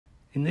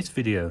In this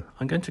video,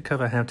 I'm going to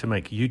cover how to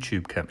make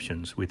YouTube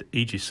captions with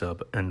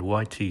EGSub and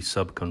YT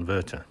Sub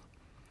Converter.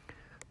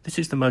 This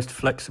is the most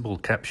flexible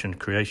caption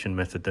creation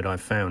method that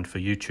I've found for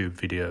YouTube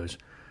videos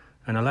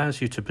and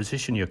allows you to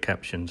position your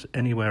captions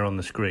anywhere on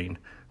the screen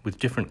with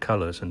different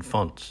colors and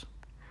fonts.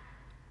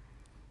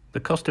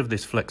 The cost of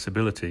this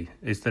flexibility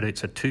is that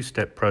it's a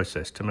two-step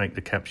process to make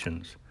the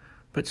captions,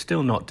 but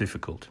still not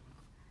difficult.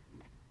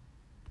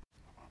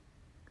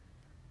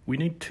 We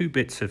need 2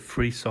 bits of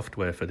free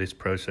software for this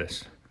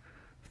process.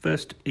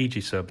 First,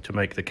 EGSub to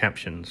make the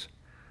captions,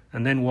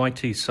 and then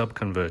YT Sub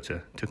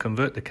Converter to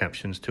convert the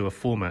captions to a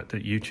format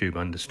that YouTube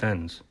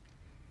understands.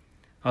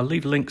 I'll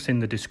leave links in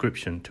the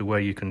description to where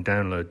you can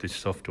download this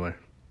software.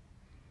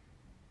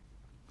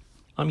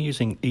 I'm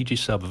using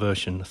EGSub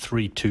version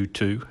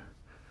 3.2.2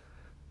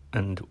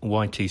 and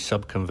YT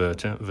Sub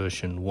Converter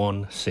version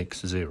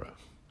 1.6.0.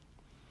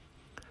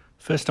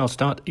 First, I'll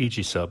start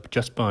EGSub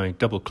just by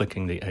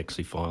double-clicking the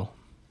exe file.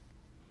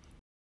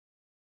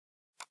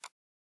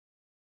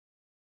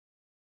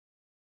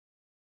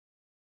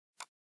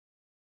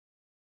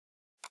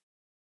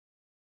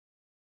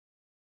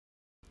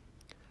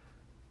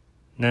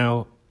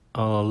 Now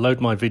I'll load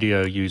my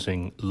video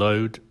using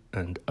Load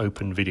and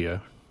Open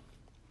Video.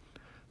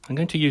 I'm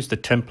going to use the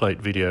template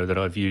video that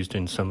I've used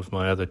in some of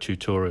my other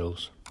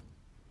tutorials.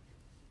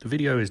 The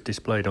video is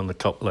displayed on the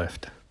top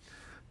left,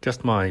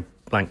 just my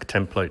blank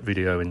template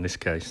video in this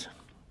case.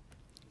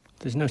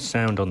 There's no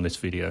sound on this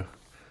video,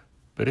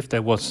 but if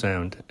there was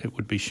sound, it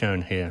would be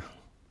shown here.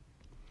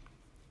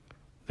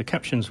 The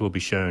captions will be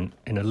shown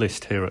in a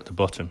list here at the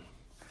bottom,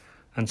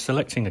 and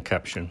selecting a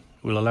caption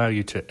will allow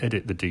you to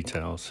edit the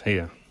details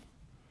here.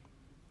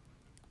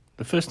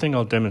 The first thing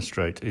I'll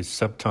demonstrate is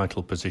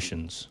Subtitle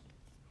Positions.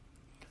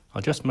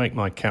 I'll just make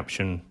my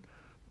caption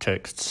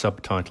text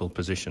Subtitle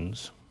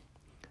Positions.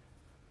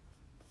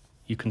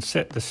 You can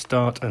set the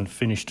start and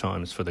finish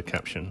times for the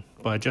caption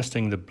by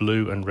adjusting the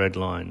blue and red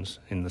lines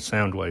in the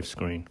sound wave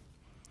screen,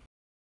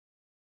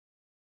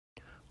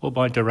 or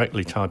by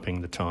directly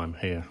typing the time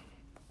here.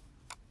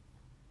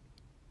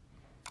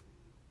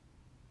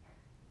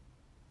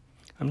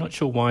 I'm not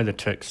sure why the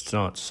text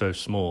starts so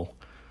small,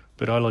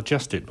 but I'll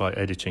adjust it by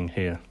editing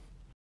here.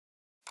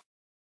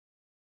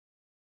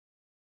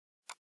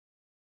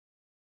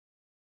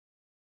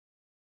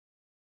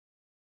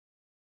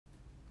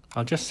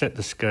 I'll just set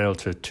the scale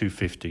to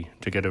 250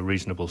 to get a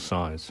reasonable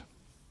size.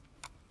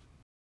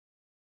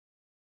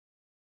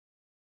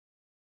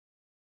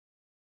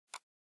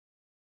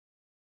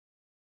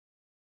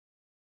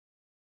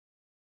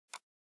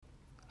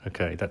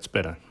 Okay, that's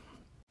better.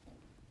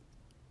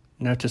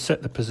 Now to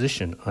set the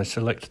position, I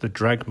select the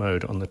drag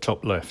mode on the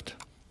top left.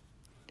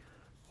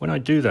 When I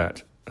do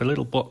that, a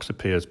little box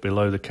appears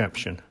below the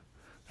caption,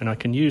 and I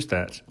can use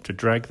that to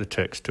drag the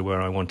text to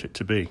where I want it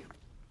to be.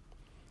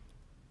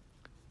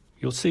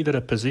 You'll see that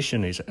a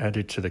position is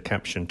added to the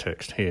caption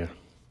text here.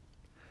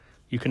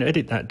 You can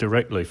edit that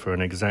directly for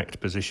an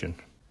exact position.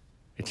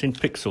 It's in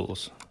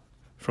pixels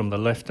from the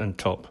left and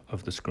top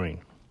of the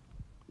screen.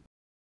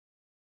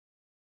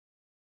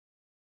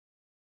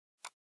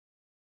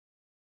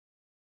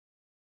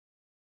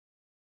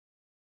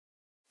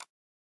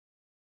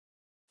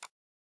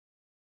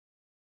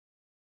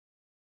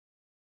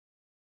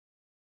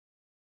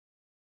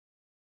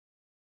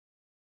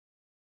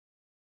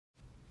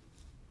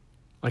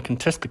 I can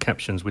test the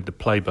captions with the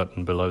play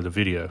button below the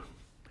video.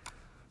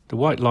 The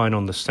white line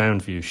on the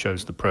sound view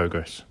shows the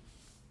progress.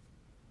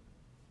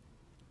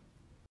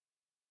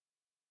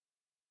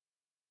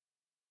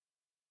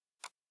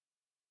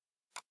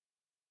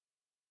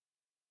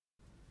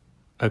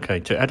 Okay,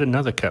 to add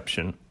another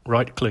caption,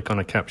 right-click on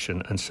a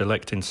caption and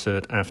select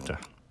Insert After.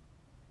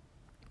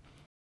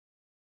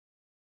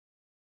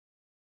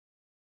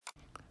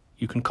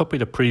 You can copy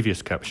the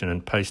previous caption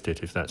and paste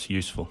it if that's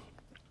useful.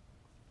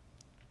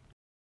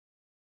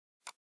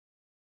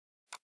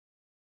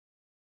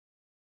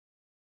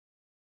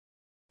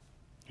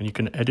 And you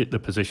can edit the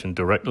position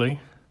directly,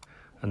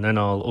 and then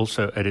I'll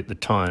also edit the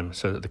time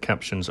so that the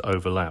captions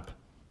overlap.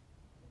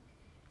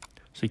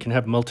 So you can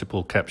have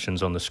multiple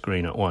captions on the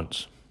screen at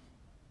once.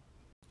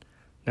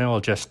 Now I'll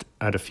just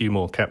add a few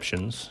more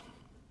captions.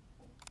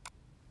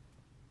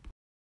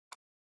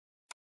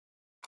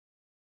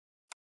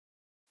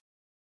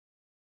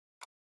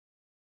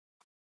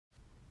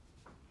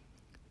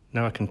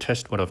 Now I can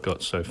test what I've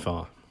got so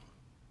far.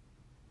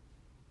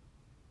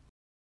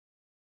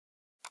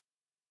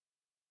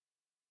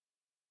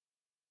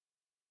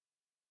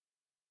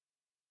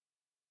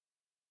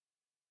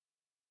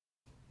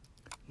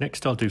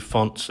 Next I'll do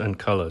fonts and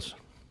colors.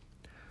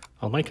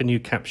 I'll make a new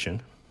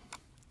caption.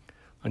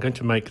 I'm going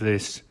to make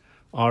this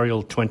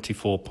Arial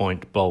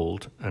 24-point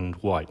bold and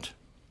white.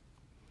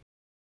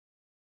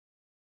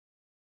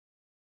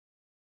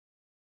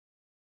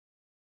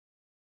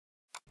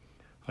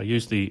 I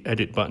use the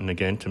edit button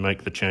again to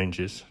make the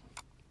changes.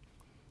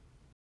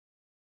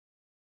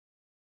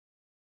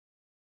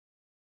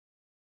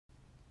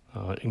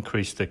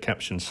 Increase the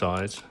caption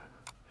size,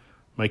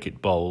 make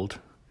it bold,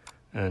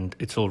 and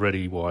it's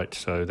already white,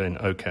 so then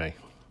OK.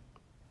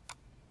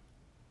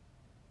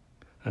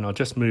 and I'll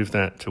just move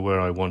that to where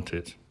I want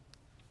it.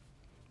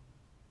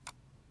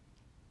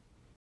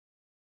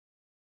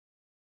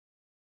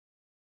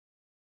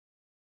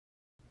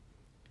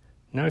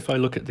 Now if I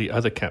look at the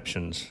other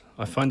captions,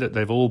 I find that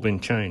they've all been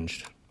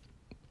changed.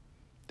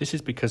 This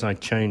is because I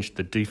changed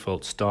the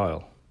default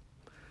style.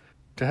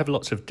 To have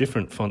lots of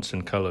different fonts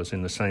and colors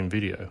in the same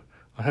video,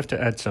 I have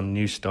to add some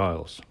new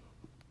styles.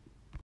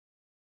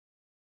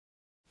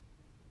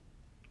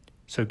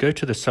 So go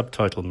to the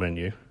Subtitle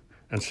menu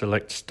and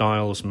select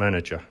Styles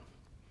Manager.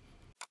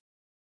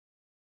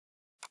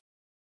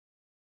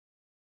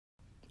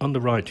 On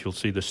the right, you'll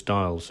see the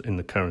styles in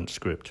the current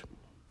script.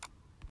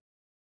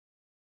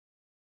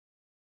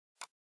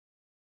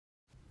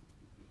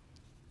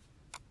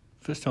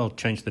 First, I'll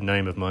change the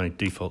name of my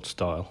default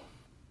style.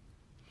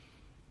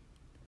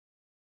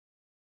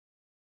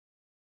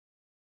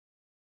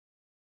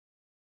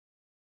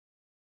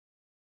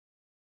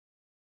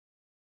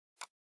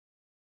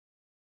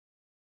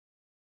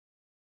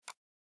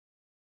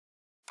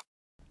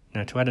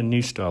 Now to add a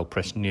new style,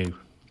 press New.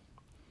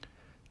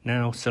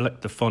 Now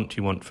select the font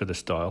you want for the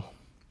style.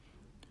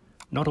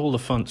 Not all the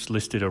fonts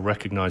listed are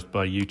recognized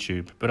by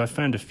YouTube, but I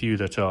found a few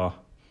that are.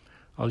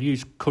 I'll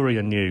use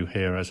Courier New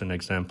here as an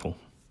example.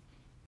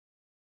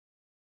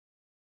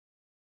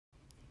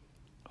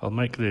 I'll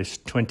make this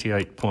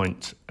 28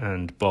 point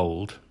and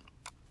bold.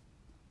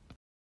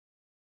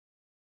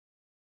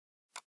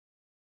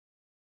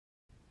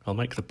 I'll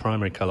make the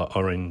primary color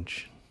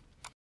orange.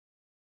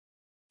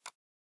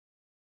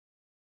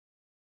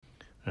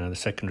 The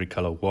secondary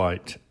color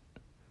white.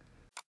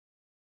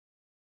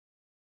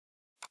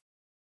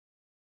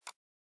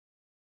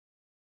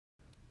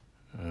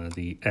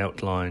 The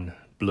outline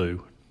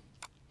blue.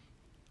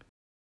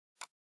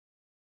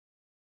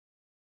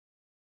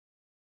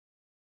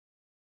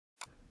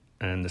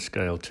 And the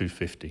scale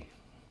 250.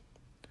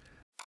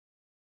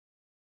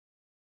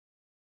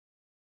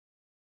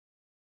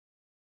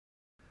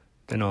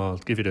 Then I'll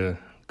give it a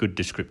good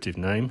descriptive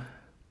name.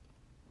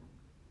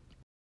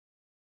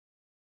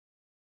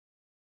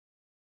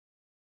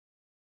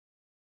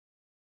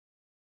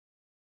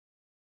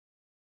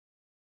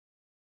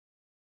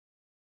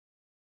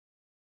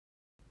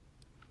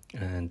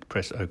 And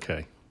press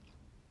OK.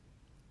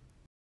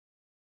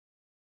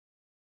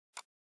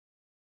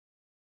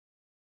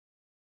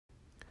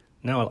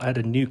 Now I'll add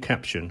a new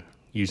caption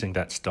using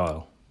that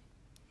style.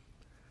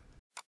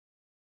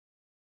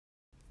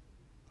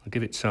 I'll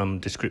give it some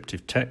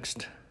descriptive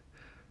text.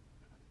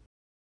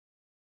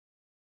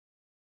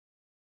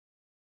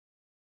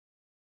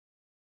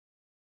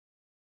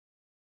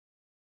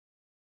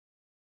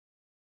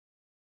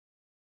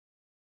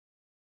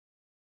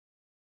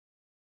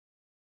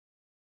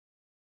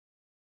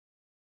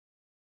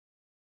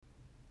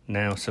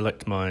 Now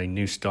select my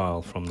new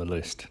style from the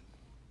list.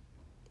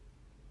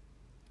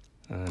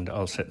 And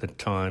I'll set the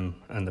time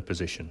and the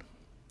position.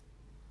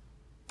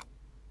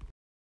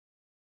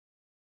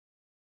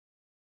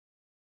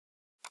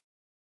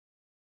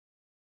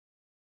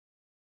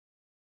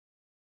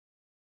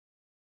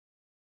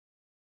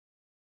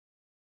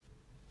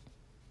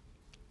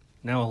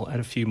 Now I'll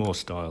add a few more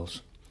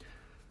styles.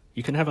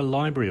 You can have a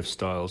library of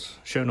styles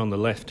shown on the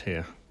left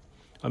here.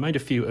 I made a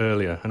few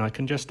earlier and I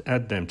can just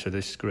add them to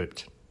this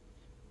script.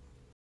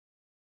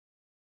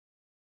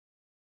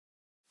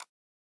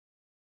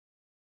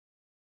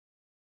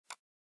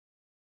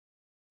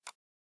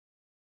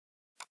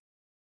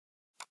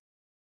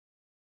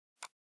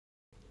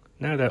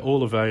 Now they're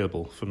all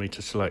available for me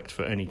to select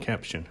for any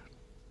caption.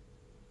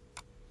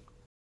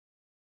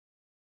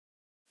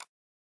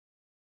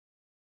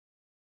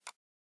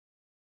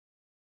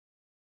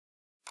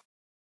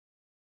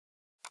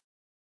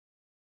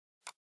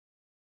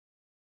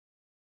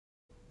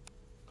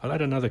 I'll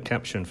add another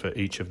caption for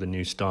each of the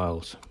new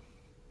styles.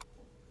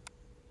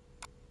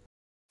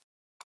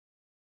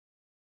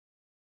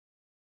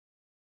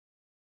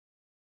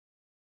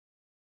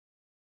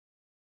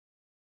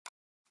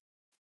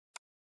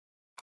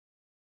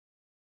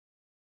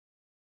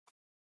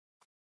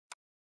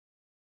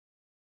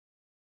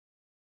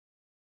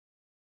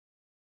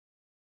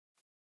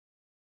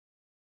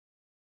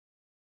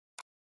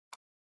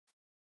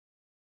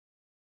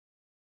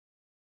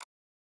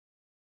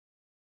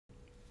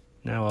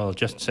 Now I'll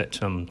just set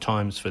some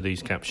times for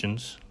these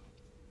captions.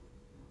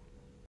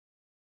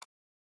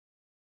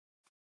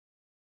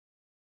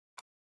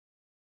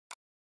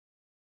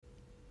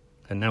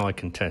 And now I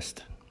can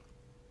test.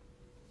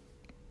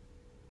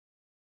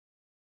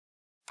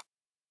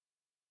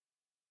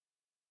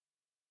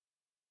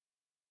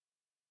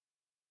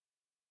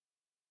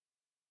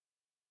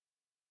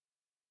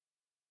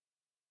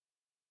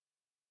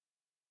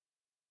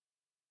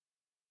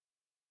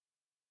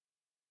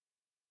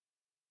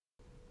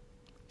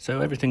 So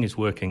everything is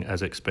working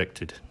as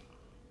expected.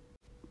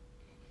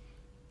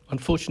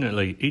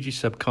 Unfortunately,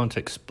 EGSub can't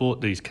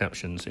export these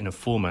captions in a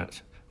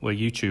format where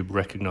YouTube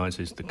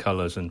recognizes the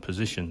colors and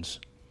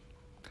positions.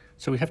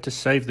 So we have to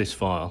save this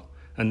file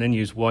and then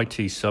use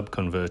YT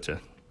subconverter.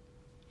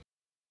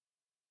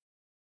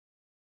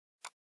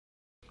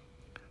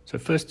 So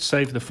first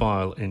save the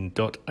file in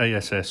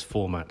 .ass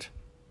format.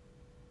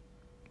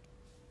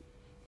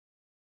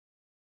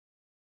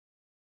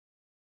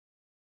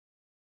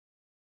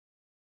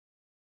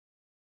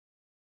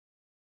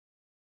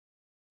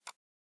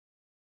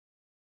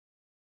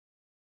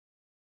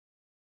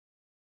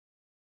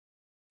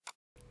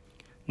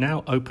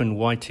 Now open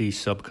YT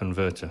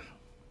subconverter.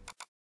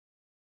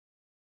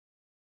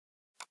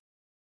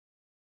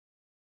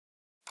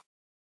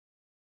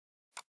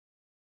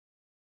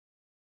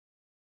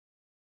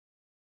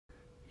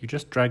 You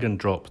just drag and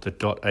drop the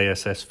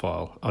 .ass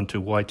file onto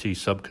YT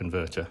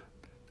subconverter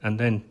and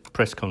then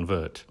press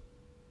convert.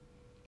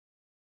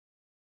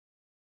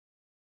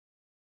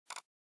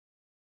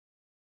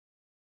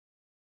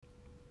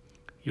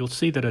 You'll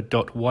see that a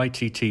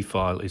 .ytt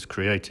file is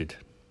created.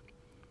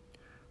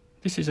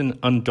 This is an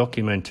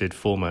undocumented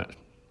format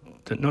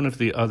that none of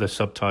the other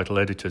subtitle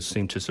editors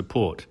seem to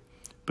support,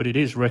 but it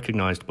is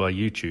recognized by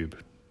YouTube.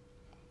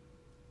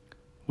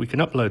 We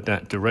can upload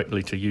that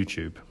directly to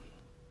YouTube.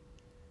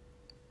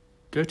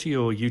 Go to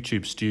your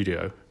YouTube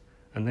studio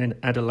and then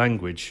add a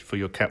language for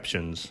your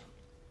captions.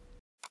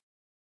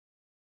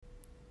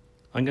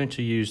 I'm going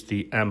to use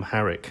the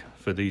Amharic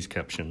for these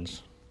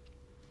captions.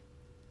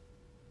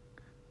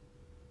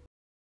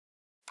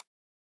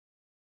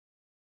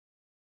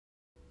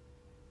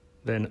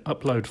 Then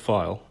upload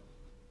file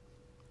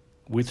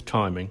with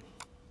timing.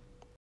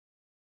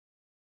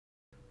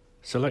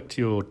 Select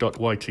your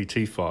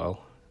 .ytt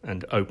file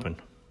and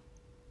open.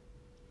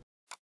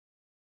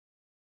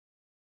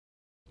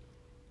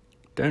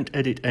 Don't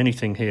edit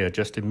anything here,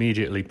 just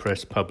immediately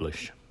press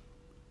publish.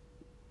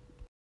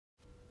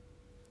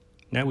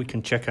 Now we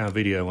can check our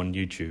video on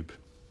YouTube.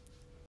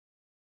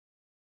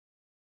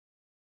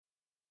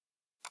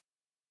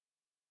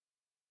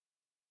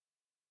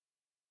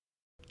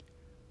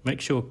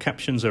 Make sure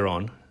captions are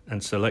on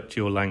and select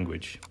your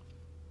language.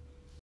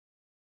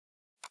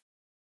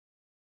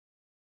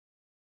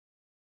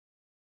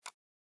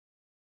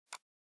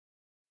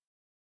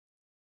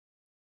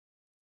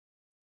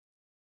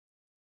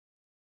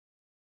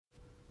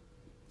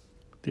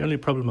 The only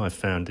problem I've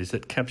found is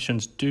that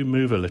captions do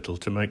move a little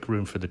to make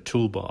room for the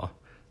toolbar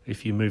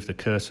if you move the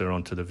cursor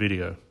onto the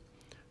video,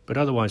 but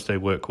otherwise they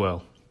work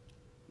well.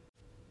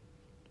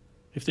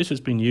 If this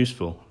has been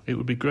useful, it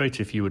would be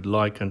great if you would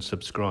like and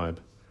subscribe,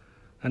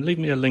 and leave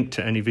me a link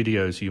to any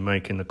videos you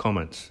make in the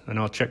comments and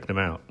I'll check them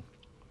out.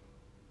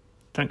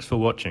 Thanks for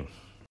watching.